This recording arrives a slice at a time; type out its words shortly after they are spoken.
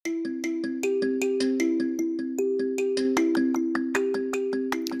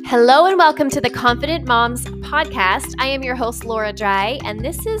Hello and welcome to the Confident Moms podcast. I am your host, Laura Dry, and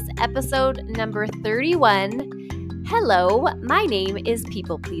this is episode number 31. Hello, my name is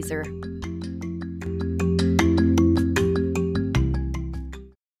People Pleaser.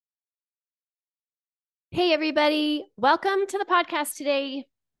 Hey, everybody. Welcome to the podcast today.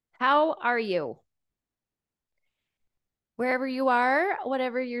 How are you? Wherever you are,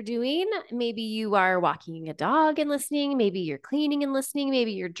 whatever you're doing, maybe you are walking a dog and listening, maybe you're cleaning and listening,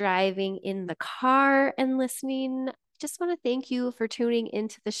 maybe you're driving in the car and listening. Just want to thank you for tuning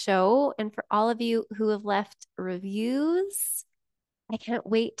into the show and for all of you who have left reviews. I can't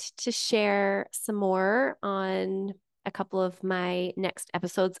wait to share some more on a couple of my next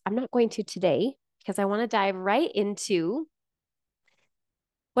episodes. I'm not going to today because I want to dive right into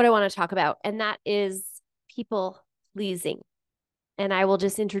what I want to talk about, and that is people pleasing. And I will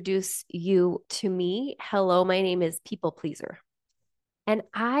just introduce you to me. Hello, my name is People Pleaser. And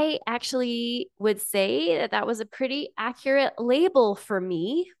I actually would say that that was a pretty accurate label for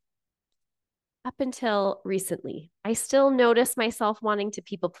me up until recently. I still notice myself wanting to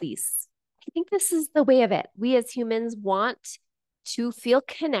people please. I think this is the way of it. We as humans want to feel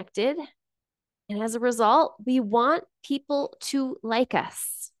connected. And as a result, we want people to like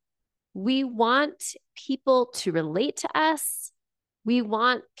us. We want people to relate to us. We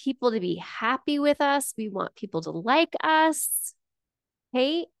want people to be happy with us. We want people to like us.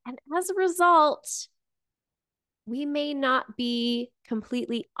 Okay. And as a result, we may not be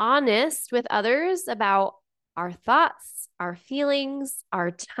completely honest with others about our thoughts, our feelings,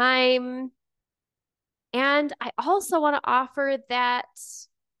 our time. And I also want to offer that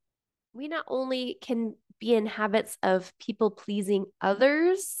we not only can be in habits of people pleasing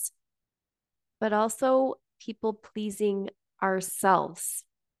others, but also people pleasing ourselves.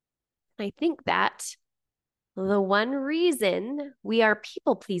 I think that the one reason we are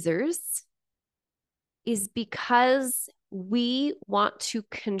people pleasers is because we want to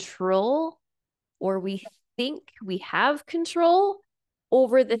control, or we think we have control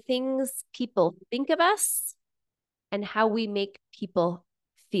over the things people think of us and how we make people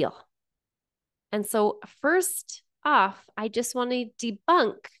feel. And so first off, I just want to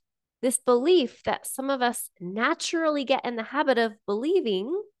debunk this belief that some of us naturally get in the habit of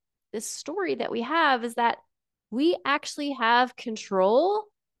believing. This story that we have is that we actually have control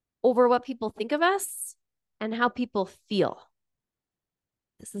over what people think of us and how people feel.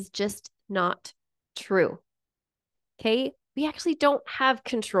 This is just not true. Okay? We actually don't have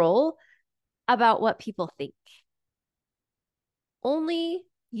control about what people think. Only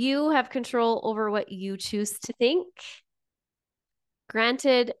you have control over what you choose to think.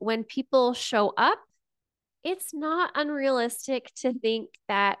 Granted, when people show up, it's not unrealistic to think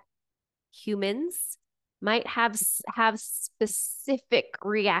that humans might have specific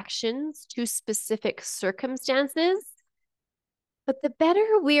reactions to specific circumstances. But the better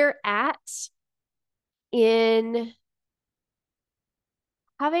we're at in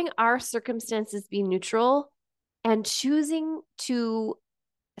having our circumstances be neutral and choosing to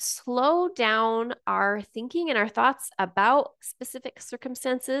slow down our thinking and our thoughts about specific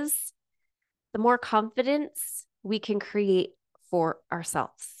circumstances, the more confidence we can create for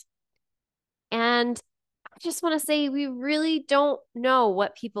ourselves. And I just want to say, we really don't know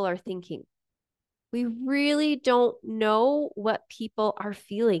what people are thinking. We really don't know what people are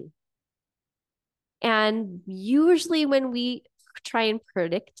feeling. And usually when we try and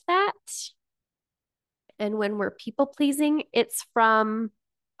predict that, and when we're people pleasing, it's from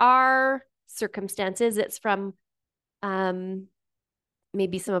our circumstances. It's from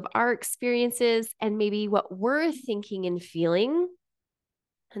maybe some of our experiences and maybe what we're thinking and feeling.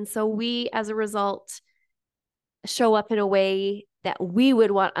 And so we, as a result, show up in a way that we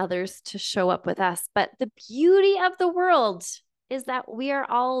would want others to show up with us. But the beauty of the world is that we are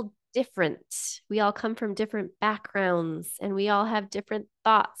all different. We all come from different backgrounds and we all have different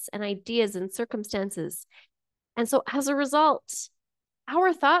thoughts and ideas and circumstances. And so as a result,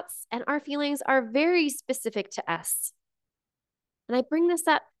 our thoughts and our feelings are very specific to us. And I bring this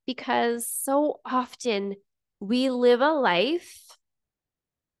up because so often we live a life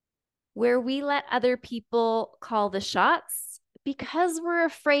where we let other people call the shots because we're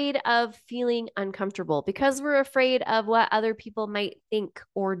afraid of feeling uncomfortable, because we're afraid of what other people might think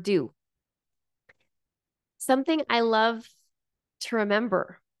or do. Something I love to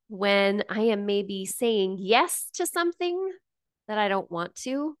remember when I am maybe saying yes to something that I don't want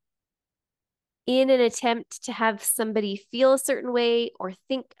to, in an attempt to have somebody feel a certain way or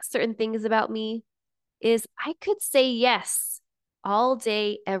think certain things about me, is I could say yes all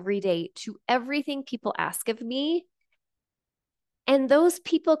day, every day to everything people ask of me. And those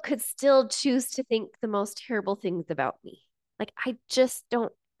people could still choose to think the most terrible things about me. Like, I just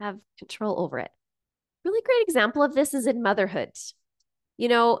don't have control over it. Really great example of this is in motherhood.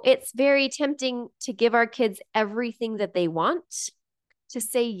 It's very tempting to give our kids everything that they want, to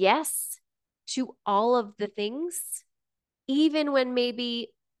say yes to all of the things, even when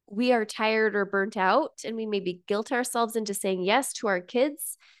maybe we are tired or burnt out, and we maybe guilt ourselves into saying yes to our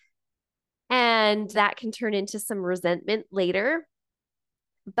kids. And that can turn into some resentment later.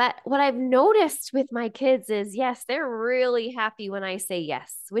 But what I've noticed with my kids is, yes, they're really happy when I say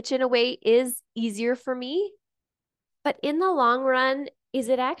yes, which in a way is easier for me. But in the long run, is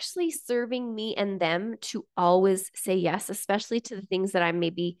it actually serving me and them to always say yes, especially to the things that I'm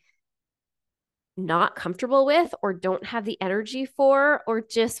maybe not comfortable with or don't have the energy for or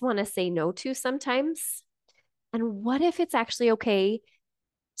just want to say no to sometimes? And what if it's actually okay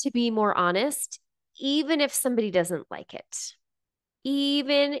to be more honest, even if somebody doesn't like it,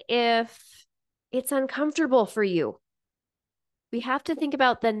 even if it's uncomfortable for you? We have to think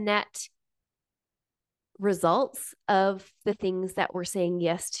about the net results of the things that we're saying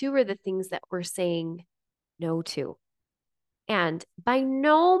yes to or the things that we're saying no to. And by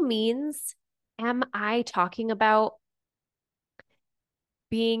no means am I talking about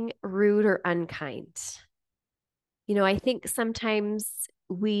being rude or unkind. I think sometimes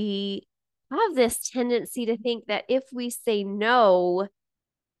we have this tendency to think that if we say no,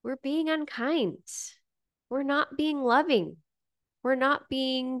 we're being unkind. We're not being loving. We're not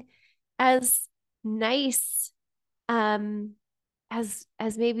being as nice as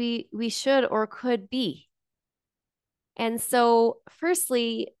maybe we should or could be. And so,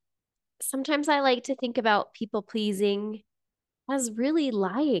 firstly, sometimes I like to think about people pleasing as really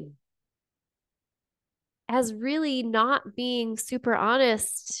lying, as really not being super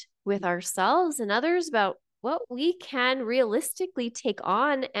honest with ourselves and others about what we can realistically take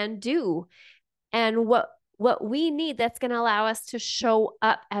on and do, and what we need that's going to allow us to show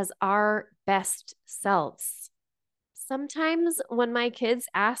up as our best selves. Sometimes when my kids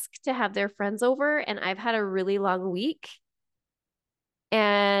ask to have their friends over and I've had a really long week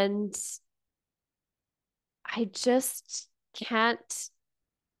and I just can't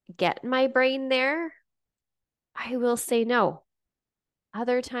get my brain there, I will say no.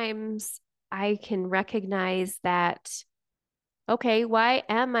 Other times I can recognize that, okay, why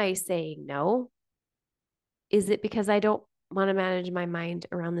am I saying no? Is it because I don't want to manage my mind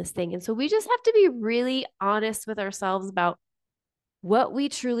around this thing? And so we just have to be really honest with ourselves about what we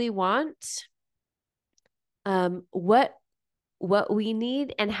truly want, what we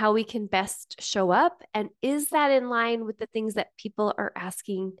need, and how we can best show up. And is that in line with the things that people are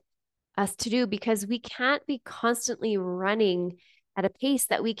asking us to do? Because we can't be constantly running at a pace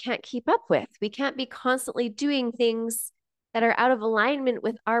that we can't keep up with. We can't be constantly doing things that are out of alignment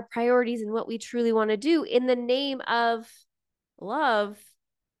with our priorities and what we truly want to do in the name of love,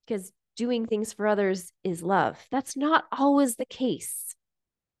 because doing things for others is love. That's not always the case.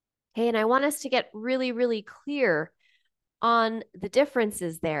 Okay. And I want us to get really, really clear on the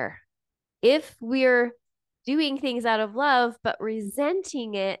differences there. If we're doing things out of love, but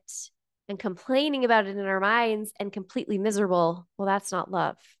resenting it and complaining about it in our minds and completely miserable, well, that's not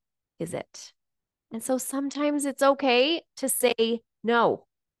love, is it? And so sometimes it's okay to say no.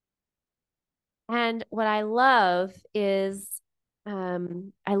 And what I love is,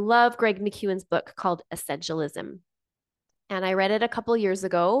 I love Greg McKeown's book called Essentialism. And I read it a couple years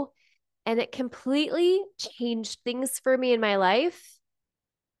ago, and it completely changed things for me in my life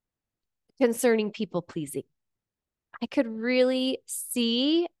concerning people pleasing. I could really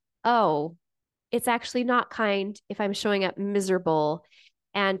see, oh, it's actually not kind if I'm showing up miserable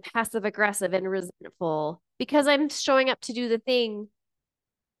and passive aggressive and resentful because I'm showing up to do the thing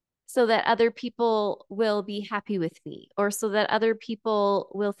so that other people will be happy with me or so that other people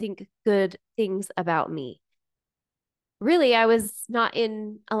will think good things about me. Really, I was not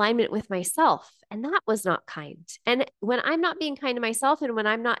in alignment with myself, and that was not kind. And when I'm not being kind to myself and when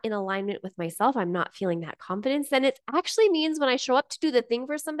I'm not in alignment with myself, I'm not feeling that confidence, then it actually means when I show up to do the thing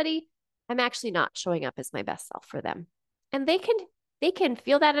for somebody, I'm actually not showing up as my best self for them. And they can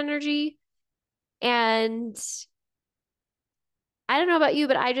feel that energy. And I don't know about you,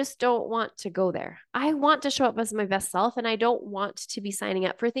 but I just don't want to go there. I want to show up as my best self, and I don't want to be signing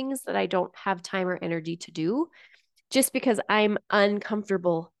up for things that I don't have time or energy to do just because I'm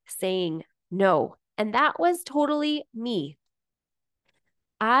uncomfortable saying no. And that was totally me.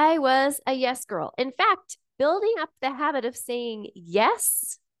 I was a yes girl. In fact, building up the habit of saying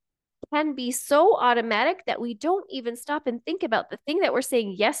yes can be so automatic that we don't even stop and think about the thing that we're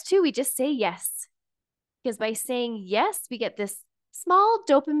saying yes to. We just say yes. Because by saying yes, we get this small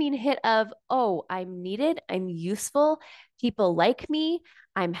dopamine hit of, oh, I'm needed, I'm useful, people like me,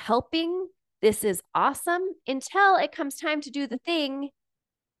 I'm helping, this is awesome, until it comes time to do the thing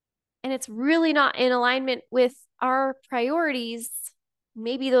and it's really not in alignment with our priorities.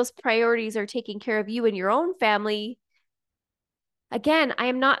 Maybe those priorities are taking care of you and your own family. Again, I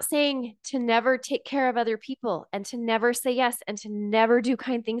am not saying to never take care of other people and to never say yes and to never do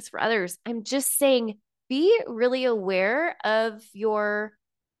kind things for others. I'm just saying be really aware of your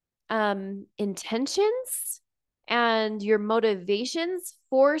intentions and your motivations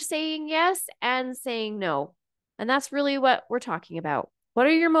for saying yes and saying no. And that's really what we're talking about. What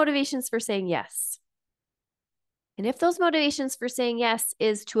are your motivations for saying yes? And if those motivations for saying yes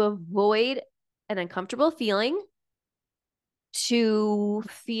is to avoid an uncomfortable feeling, to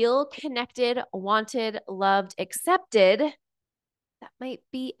feel connected, wanted, loved, accepted, that might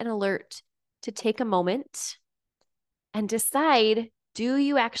be an alert to take a moment and decide, do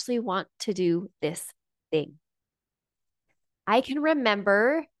you actually want to do this thing? I can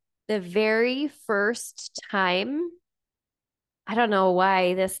remember the very first time. I don't know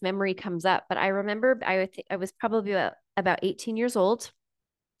why this memory comes up, but I remember I was probably about 18 years old.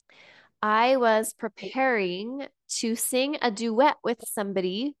 I was preparing to sing a duet with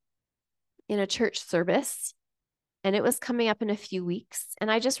somebody in a church service, and it was coming up in a few weeks.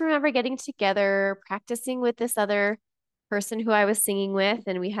 And I just remember getting together, practicing with this other person who I was singing with,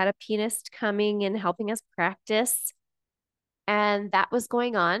 and we had a pianist coming and helping us practice. And that was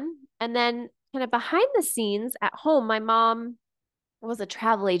going on. And then, kind of behind the scenes at home, my mom was a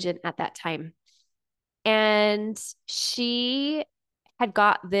travel agent at that time. And she had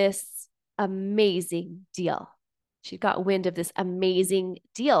got this amazing deal. She got wind of this amazing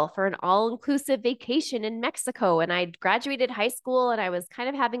deal for an all inclusive vacation in Mexico. And I'd graduated high school and I was kind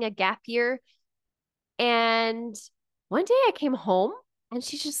of having a gap year. And one day I came home and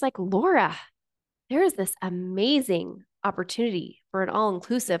she's just like, Laura, there is this amazing opportunity for an all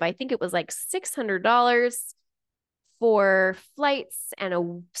inclusive. I think it was like $600 for flights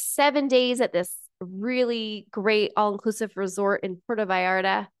and 7 days at this really great all inclusive resort in Puerto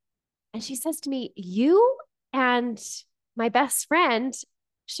Vallarta. And she says to me, you and my best friend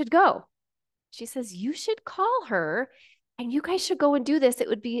should go. She says, you should call her and you guys should go and do this. It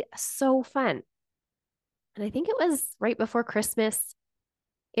would be so fun. And I think it was right before Christmas.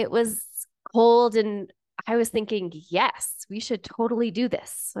 It was cold and I was thinking, yes, we should totally do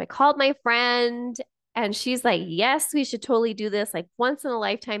this. So I called my friend and she's like, yes, we should totally do this. Like once in a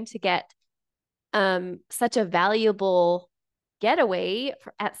lifetime to get such a valuable getaway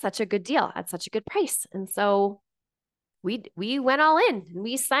at such a good deal, at such a good price. And so we went all in and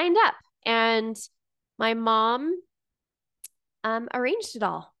we signed up and my mom arranged it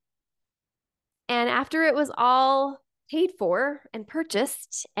all. And after it was all paid for and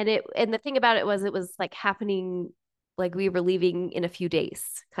purchased, and the thing about it was like happening like we were leaving in a few days,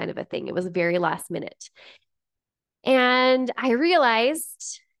 kind of a thing. It was very last minute. And I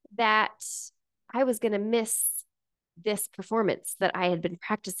realized that I was going to miss this performance that I had been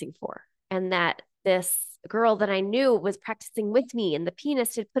practicing for, and that this girl that I knew was practicing with me, and the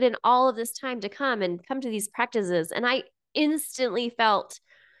pianist had put in all of this time to come to these practices. And I instantly felt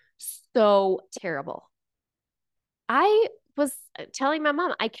so terrible. I was telling my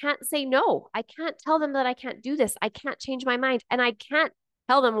mom, I can't say no. I can't tell them that I can't do this. I can't change my mind. And I can't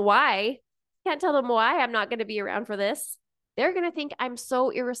tell them why. Can't tell them why I'm not going to be around for this. They're going to think I'm so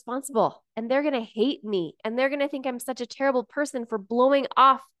irresponsible and they're going to hate me. And they're going to think I'm such a terrible person for blowing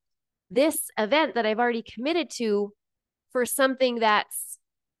off this event that I've already committed to for something that's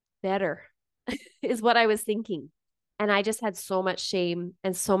better, is what I was thinking. And I just had so much shame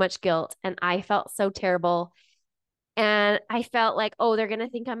and so much guilt. And I felt so terrible. And I felt like, oh, they're going to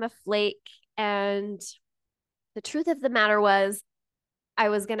think I'm a flake. And the truth of the matter was, I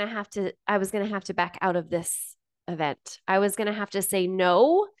was going to have to back out of this event. I was going to have to say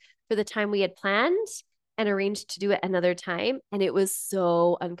no for the time we had planned and arranged to do it another time. And it was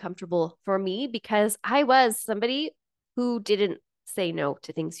so uncomfortable for me because I was somebody who didn't say no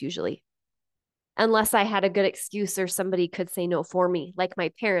to things usually, unless I had a good excuse or somebody could say no for me, like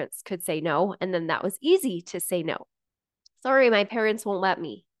my parents could say no. And then that was easy to say no. Sorry, my parents won't let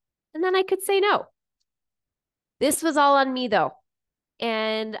me. And then I could say no. This was all on me though.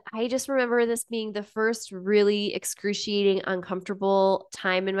 And I just remember this being the first really excruciating, uncomfortable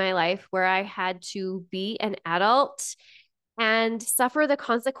time in my life where I had to be an adult and suffer the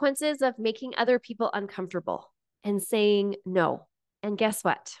consequences of making other people uncomfortable and saying no. And guess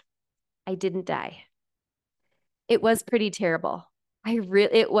what? I didn't die. It was pretty terrible.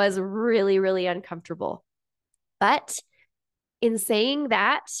 It was really, really uncomfortable. But in saying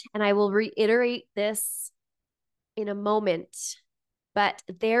that, and I will reiterate this in a moment, but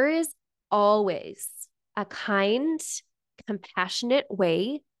there is always a kind, compassionate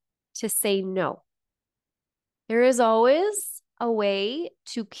way to say no. There is always a way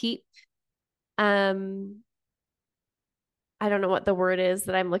to keep, I don't know what the word is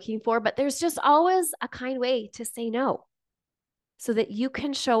that I'm looking for, but there's just always a kind way to say no so that you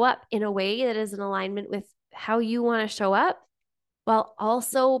can show up in a way that is in alignment with how you want to show up while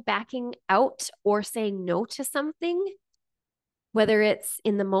also backing out or saying no to something, whether it's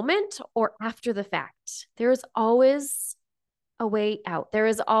in the moment or after the fact. There's always a way out. There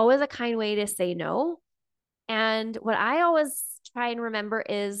is always a kind way to say no. And what I always try and remember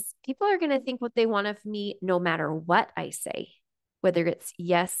is people are going to think what they want of me no matter what I say, whether it's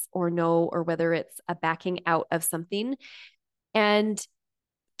yes or no, or whether it's a backing out of something. And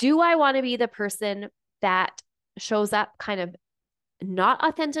do I want to be the person that shows up kind of not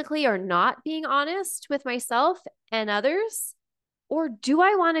authentically or not being honest with myself and others? Or do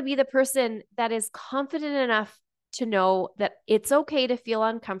I want to be the person that is confident enough to know that it's okay to feel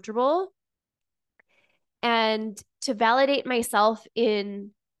uncomfortable and to validate myself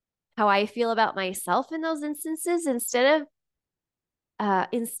in how I feel about myself in those instances instead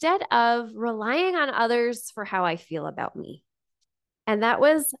of relying on others for how I feel about me? And that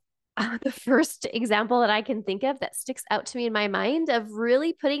was the first example that I can think of that sticks out to me in my mind of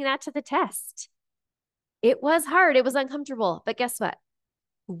really putting that to the test. It was hard, it was uncomfortable, but guess what?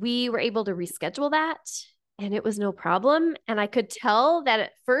 We were able to reschedule that and it was no problem. And I could tell that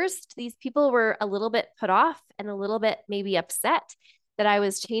at first these people were a little bit put off and a little bit maybe upset that I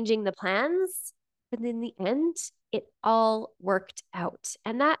was changing the plans. But in the end, it all worked out.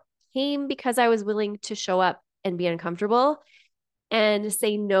 And that came because I was willing to show up and be uncomfortable and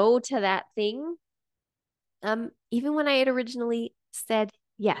say no to that thing, even when I had originally said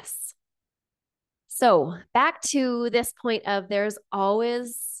yes. So back to this point of there's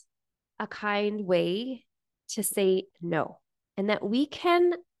always a kind way to say no, and that we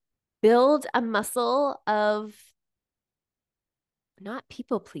can build a muscle of not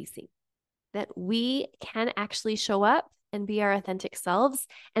people pleasing, that we can actually show up and be our authentic selves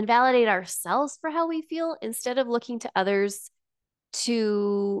and validate ourselves for how we feel instead of looking to others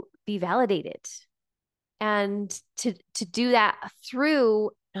to be validated, and to do that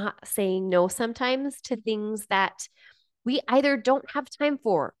through not saying no sometimes to things that we either don't have time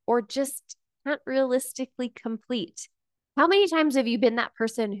for or just can't realistically complete. How many times have you been that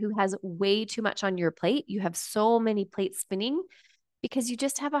person who has way too much on your plate? You have so many plates spinning because you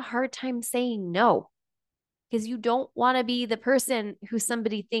just have a hard time saying no, because you don't want to be the person who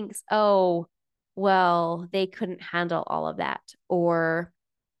somebody thinks, oh, well, they couldn't handle all of that, or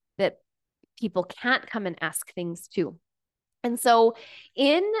that people can't come and ask things too. And so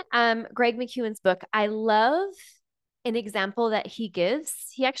in Greg McKeown's book, I love an example that he gives.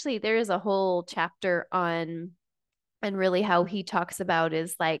 There is a whole chapter on, and really how he talks about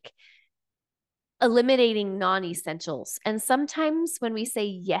is like eliminating non-essentials. And sometimes when we say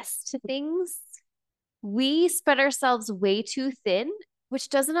yes to things, we spread ourselves way too thin, which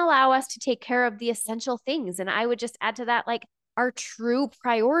doesn't allow us to take care of the essential things. And I would just add to that, like our true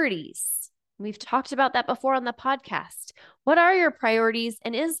priorities. We've talked about that before on the podcast. What are your priorities?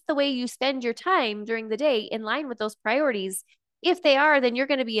 And is the way you spend your time during the day in line with those priorities? If they are, then you're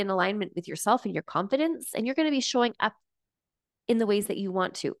going to be in alignment with yourself and your confidence, and you're going to be showing up in the ways that you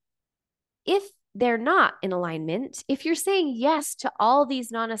want to. If they're not in alignment, if you're saying yes to all these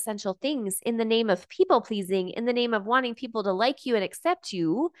non-essential things in the name of people pleasing, in the name of wanting people to like you and accept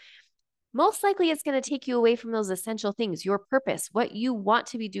you, most likely it's going to take you away from those essential things, your purpose, what you want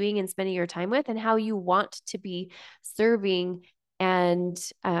to be doing and spending your time with, and how you want to be serving and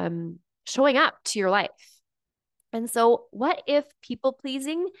showing up to your life. And so what if people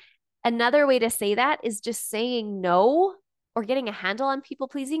pleasing, another way to say that is just saying no, or getting a handle on people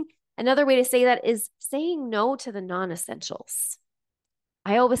pleasing. Another way to say that is saying no to the non-essentials.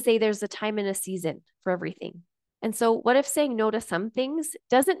 I always say there's a time and a season for everything. And so what if saying no to some things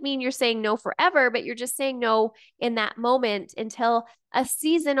doesn't mean you're saying no forever, but you're just saying no in that moment until a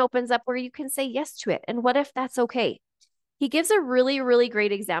season opens up where you can say yes to it? And what if that's okay? He gives a really, really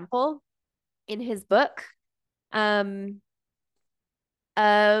great example in his book of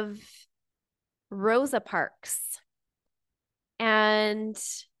Rosa Parks. And,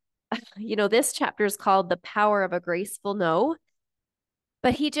 this chapter is called The Power of a Graceful No.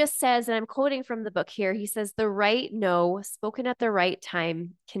 But he just says, and I'm quoting from the book here, he says, the right no spoken at the right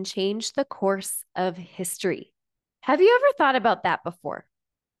time can change the course of history. Have you ever thought about that before?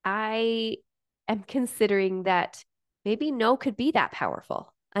 I am considering that Maybe no could be that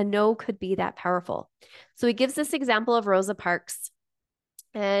powerful. A no could be that powerful. So he gives this example of Rosa Parks,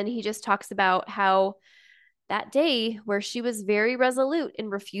 and he just talks about how that day where she was very resolute in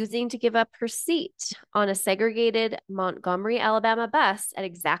refusing to give up her seat on a segregated Montgomery, Alabama bus at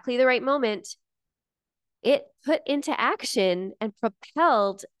exactly the right moment, it put into action and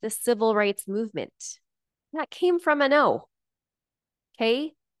propelled the civil rights movement. That came from a no.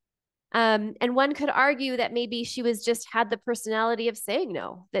 Okay. And one could argue that maybe she was just had the personality of saying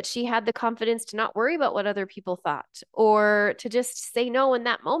no, that she had the confidence to not worry about what other people thought or to just say no in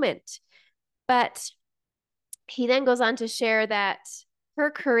that moment. But he then goes on to share that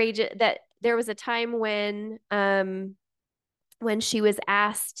her courage, that there was a time when she was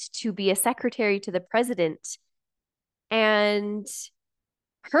asked to be a secretary to the president, and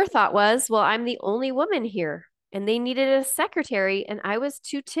her thought was, well, I'm the only woman here and they needed a secretary and I was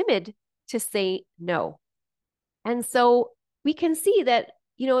too timid to say no. And so we can see that,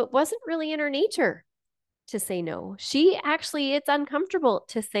 it wasn't really in her nature to say no. She actually, it's uncomfortable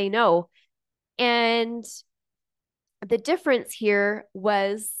to say no. And the difference here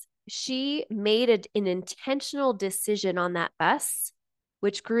was she made an intentional decision on that bus,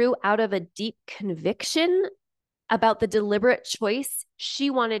 which grew out of a deep conviction about the deliberate choice she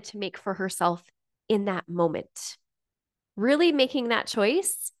wanted to make for herself in that moment. Really making that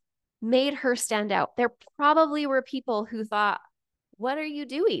choice made her stand out. There probably were people who thought, what are you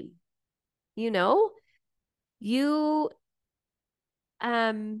doing? You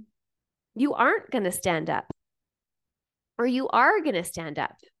you aren't going to stand up, or you are going to stand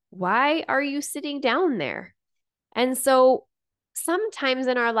up. Why are you sitting down there? And so sometimes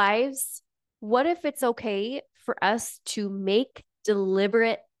in our lives, what if it's okay for us to make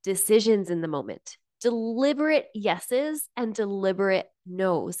deliberate decisions in the moment? Deliberate yeses and deliberate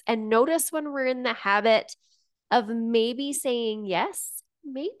nos. And notice when we're in the habit of maybe saying yes,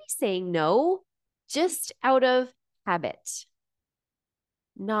 maybe saying no, just out of habit,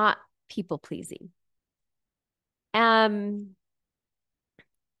 not people pleasing.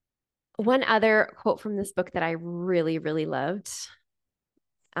 One other quote from this book that I really, really loved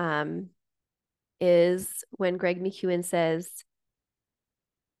is when Greg McKeown says,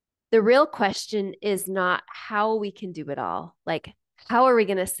 the real question is not how we can do it all. Like, how are we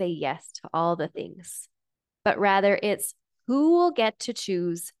going to say yes to all the things? But rather it's who will get to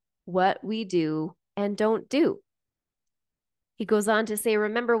choose what we do and don't do. He goes on to say,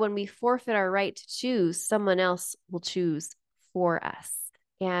 remember, when we forfeit our right to choose, someone else will choose for us.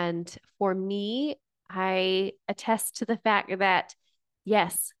 And for me, I attest to the fact that,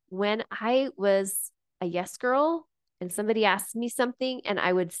 yes, when I was a yes girl and somebody asked me something and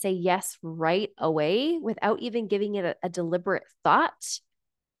I would say yes right away without even giving it a deliberate thought,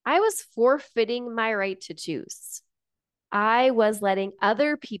 I was forfeiting my right to choose. I was letting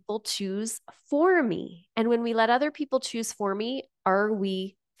other people choose for me. And when we let other people choose for me, are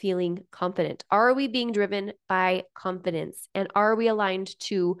we feeling confident? Are we being driven by confidence? And are we aligned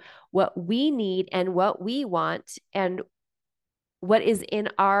to what we need and what we want and what is in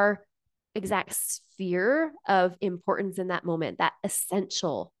our exact sphere of importance in that moment,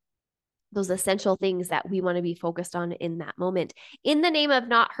 those essential things that we want to be focused on in that moment, in the name of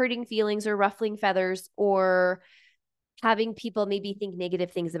not hurting feelings or ruffling feathers or having people maybe think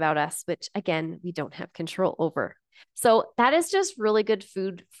negative things about us, which again, we don't have control over. So that is just really good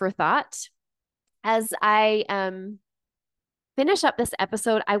food for thought. As I finish up this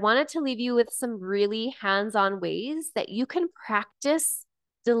episode, I wanted to leave you with some really hands-on ways that you can practice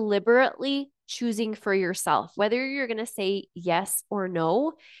deliberately choosing for yourself, whether you're going to say yes or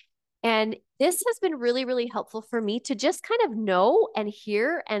no. And this has been really, really helpful for me to just kind of know and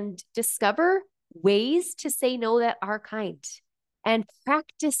hear and discover ways to say no that are kind and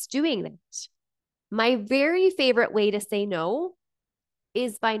practice doing that. My very favorite way to say no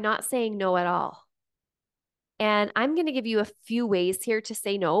is by not saying no at all. And I'm going to give you a few ways here to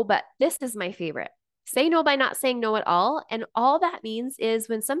say no, but this is my favorite. Say no by not saying no at all. And all that means is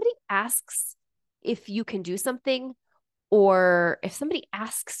when somebody asks if you can do something, or if somebody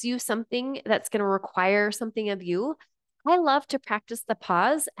asks you something that's going to require something of you, I love to practice the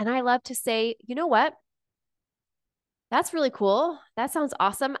pause and I love to say, you know what? That's really cool. That sounds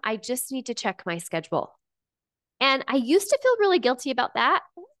awesome. I just need to check my schedule. And I used to feel really guilty about that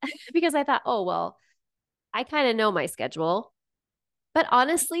because I thought, oh, well, I kind of know my schedule. But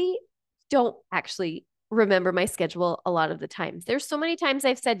honestly, don't actually remember my schedule a lot of the times. There's so many times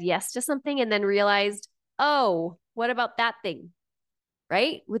I've said yes to something and then realized, oh, what about that thing?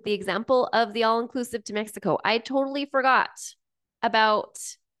 Right? With the example of the all inclusive to Mexico, I totally forgot about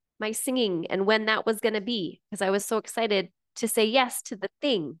my singing and when that was going to be because I was so excited to say yes to the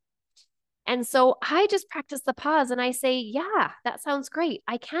thing. And so I just practice the pause and I say, yeah, that sounds great.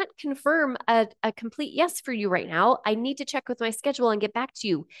 I can't confirm a complete yes for you right now. I need to check with my schedule and get back to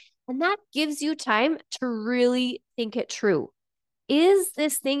you. And that gives you time to really think it through. Is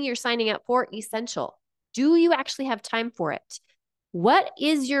this thing you're signing up for essential? Do you actually have time for it? What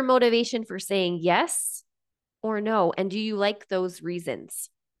is your motivation for saying yes or no? And do you like those reasons?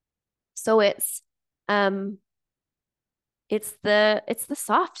 So it's the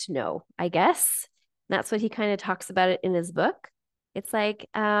soft no, I guess. That's what he kind of talks about it in his book. It's like,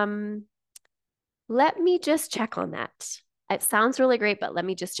 let me just check on that. It sounds really great, but let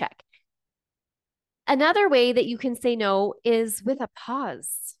me just check. Another way that you can say no is with a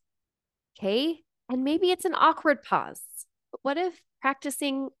pause. Okay. And maybe it's an awkward pause. But what if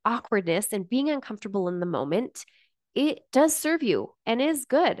practicing awkwardness and being uncomfortable in the moment, it does serve you and is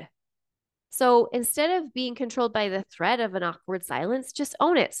good? So instead of being controlled by the threat of an awkward silence, just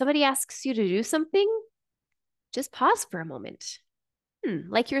own it. Somebody asks you to do something, just pause for a moment,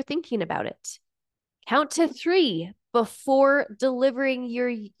 like you're thinking about it. Count to 3 before delivering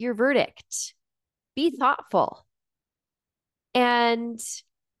your verdict. Be thoughtful. And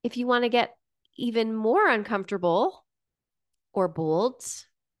if you want to get even more uncomfortable or bold,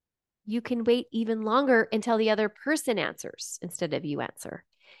 you can wait even longer until the other person answers instead of you answer.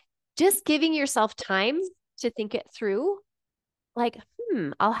 Just giving yourself time to think it through, like,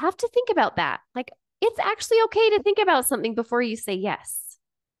 I'll have to think about that. Like, it's actually okay to think about something before you say yes.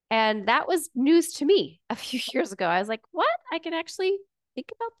 And that was news to me a few years ago. I was like, what? I can actually think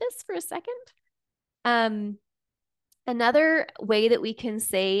about this for a second. Another way that we can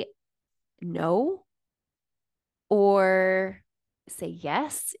say no or say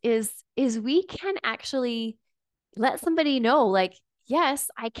yes is we can actually let somebody know, like, yes,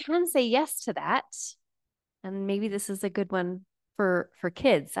 I can say yes to that. And maybe this is a good one for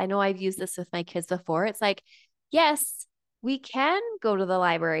kids. I know I've used this with my kids before. It's like, yes, we can go to the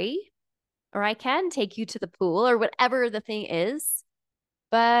library, or I can take you to the pool, or whatever the thing is,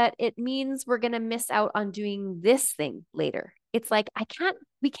 but it means we're going to miss out on doing this thing later. It's like,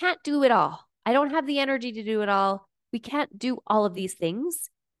 we can't do it all. I don't have the energy to do it all. We can't do all of these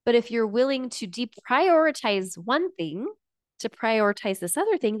things. But if you're willing to deprioritize one thing to prioritize this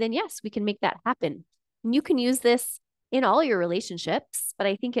other thing, then yes, we can make that happen. And you can use this in all your relationships, but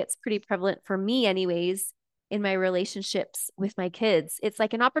I think it's pretty prevalent for me, anyways, in my relationships with my kids. It's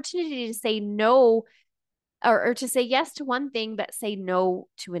like an opportunity to say no or to say yes to one thing, but say no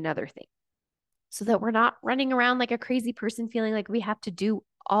to another thing so that we're not running around like a crazy person feeling like we have to do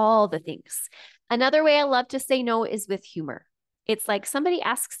all the things. Another way I love to say no is with humor. It's like somebody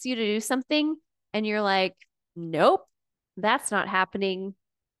asks you to do something and you're like, nope, that's not happening.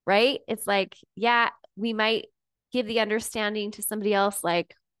 Right? It's like, yeah, we might give the understanding to somebody else,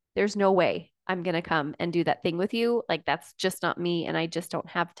 like, there's no way I'm going to come and do that thing with you. Like, that's just not me. And I just don't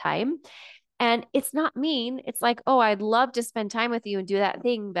have time. And it's not mean. It's like, oh, I'd love to spend time with you and do that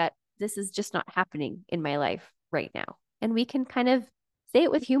thing, but this is just not happening in my life right now. And we can kind of say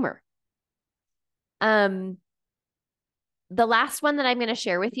it with humor. The last one that I'm going to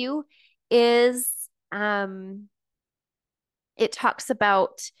share with you is it talks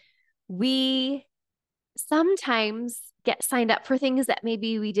about we sometimes get signed up for things that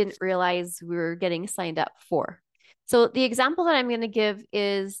maybe we didn't realize we were getting signed up for. So the example that I'm going to give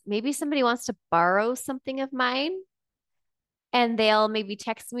is maybe somebody wants to borrow something of mine and they'll maybe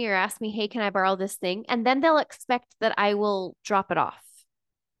text me or ask me, hey, can I borrow this thing? And then they'll expect that I will drop it off,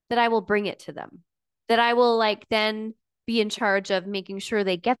 that I will bring it to them, that I will like then be in charge of making sure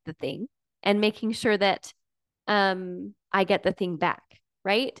they get the thing and making sure that I get the thing back.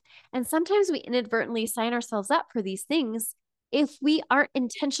 Right. And sometimes we inadvertently sign ourselves up for these things if we aren't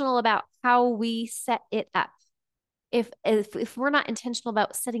intentional about how we set it up. If we're not intentional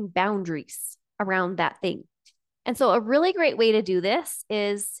about setting boundaries around that thing. And so a really great way to do this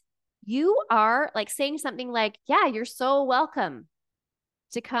is you are like saying something like, yeah, you're so welcome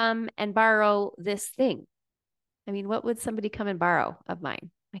to come and borrow this thing. I mean, what would somebody come and borrow of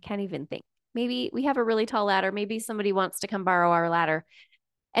mine? I can't even think. Maybe we have a really tall ladder. Maybe somebody wants to come borrow our ladder.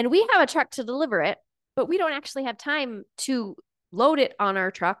 And we have a truck to deliver it, but we don't actually have time to load it on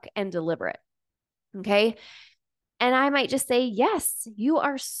our truck and deliver it. Okay. And I might just say, yes, you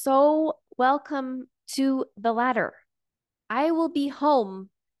are so welcome to the ladder. I will be home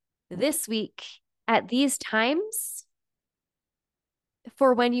this week at these times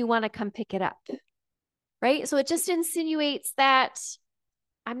for when you want to come pick it up. Right. So it just insinuates that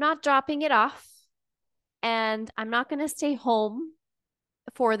I'm not dropping it off and I'm not going to stay home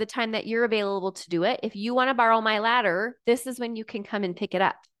for the time that you're available to do it. If you want to borrow my ladder, this is when you can come and pick it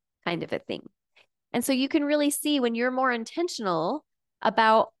up, kind of a thing. And so you can really see when you're more intentional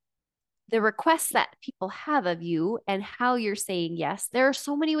about the requests that people have of you and how you're saying yes. There are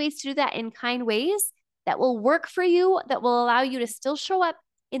so many ways to do that in kind ways that will work for you, that will allow you to still show up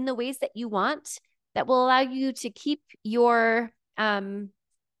in the ways that you want, that will allow you to keep your,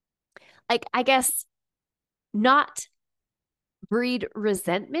 not breed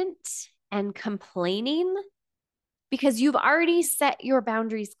resentment and complaining, because you've already set your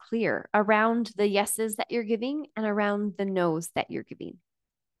boundaries clear around the yeses that you're giving and around the nos that you're giving.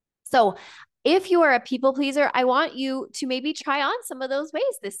 So if you are a people pleaser, I want you to maybe try on some of those ways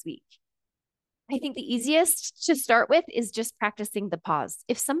this week. I think the easiest to start with is just practicing the pause.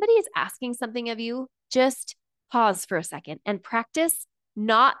 If somebody is asking something of you, just pause for a second and practice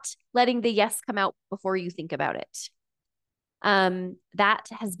not letting the yes come out before you think about it. That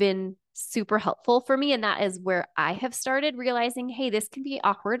has been super helpful for me. And that is where I have started realizing, hey, this can be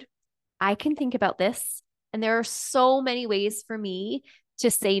awkward. I can think about this. And there are so many ways for me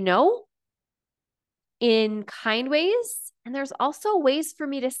to say no in kind ways. And there's also ways for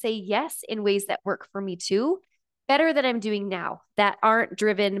me to say yes in ways that work for me too, better than I'm doing now, that aren't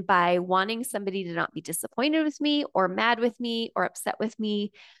driven by wanting somebody to not be disappointed with me or mad with me or upset with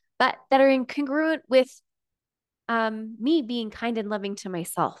me, but that are incongruent with me being kind and loving to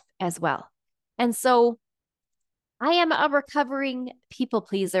myself as well. And so I am a recovering people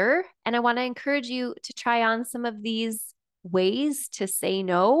pleaser, and I want to encourage you to try on some of these ways to say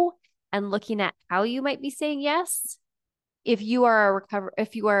no and looking at how you might be saying yes if you are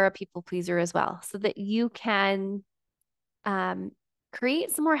a people pleaser as well, so that you can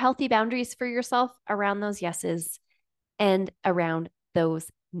create some more healthy boundaries for yourself around those yeses and around those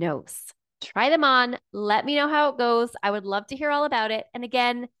nos. Try them on. Let me know how it goes. I would love to hear all about it. And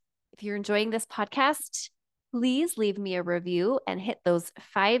again, if you're enjoying this podcast, please leave me a review and hit those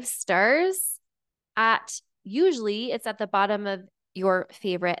 5 stars usually it's at the bottom of your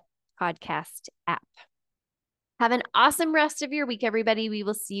favorite podcast app. Have an awesome rest of your week, everybody. We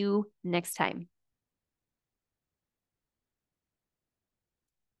will see you next time.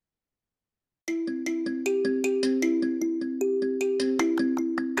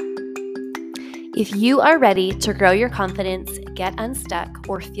 If you are ready to grow your confidence, get unstuck,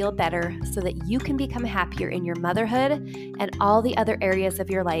 or feel better so that you can become happier in your motherhood and all the other areas of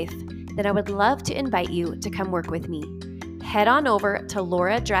your life, then I would love to invite you to come work with me. Head on over to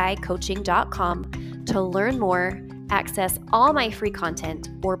lauradrycoaching.com to learn more, access all my free content,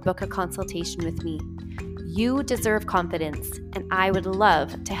 or book a consultation with me. You deserve confidence, and I would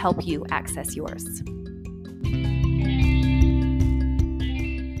love to help you access yours.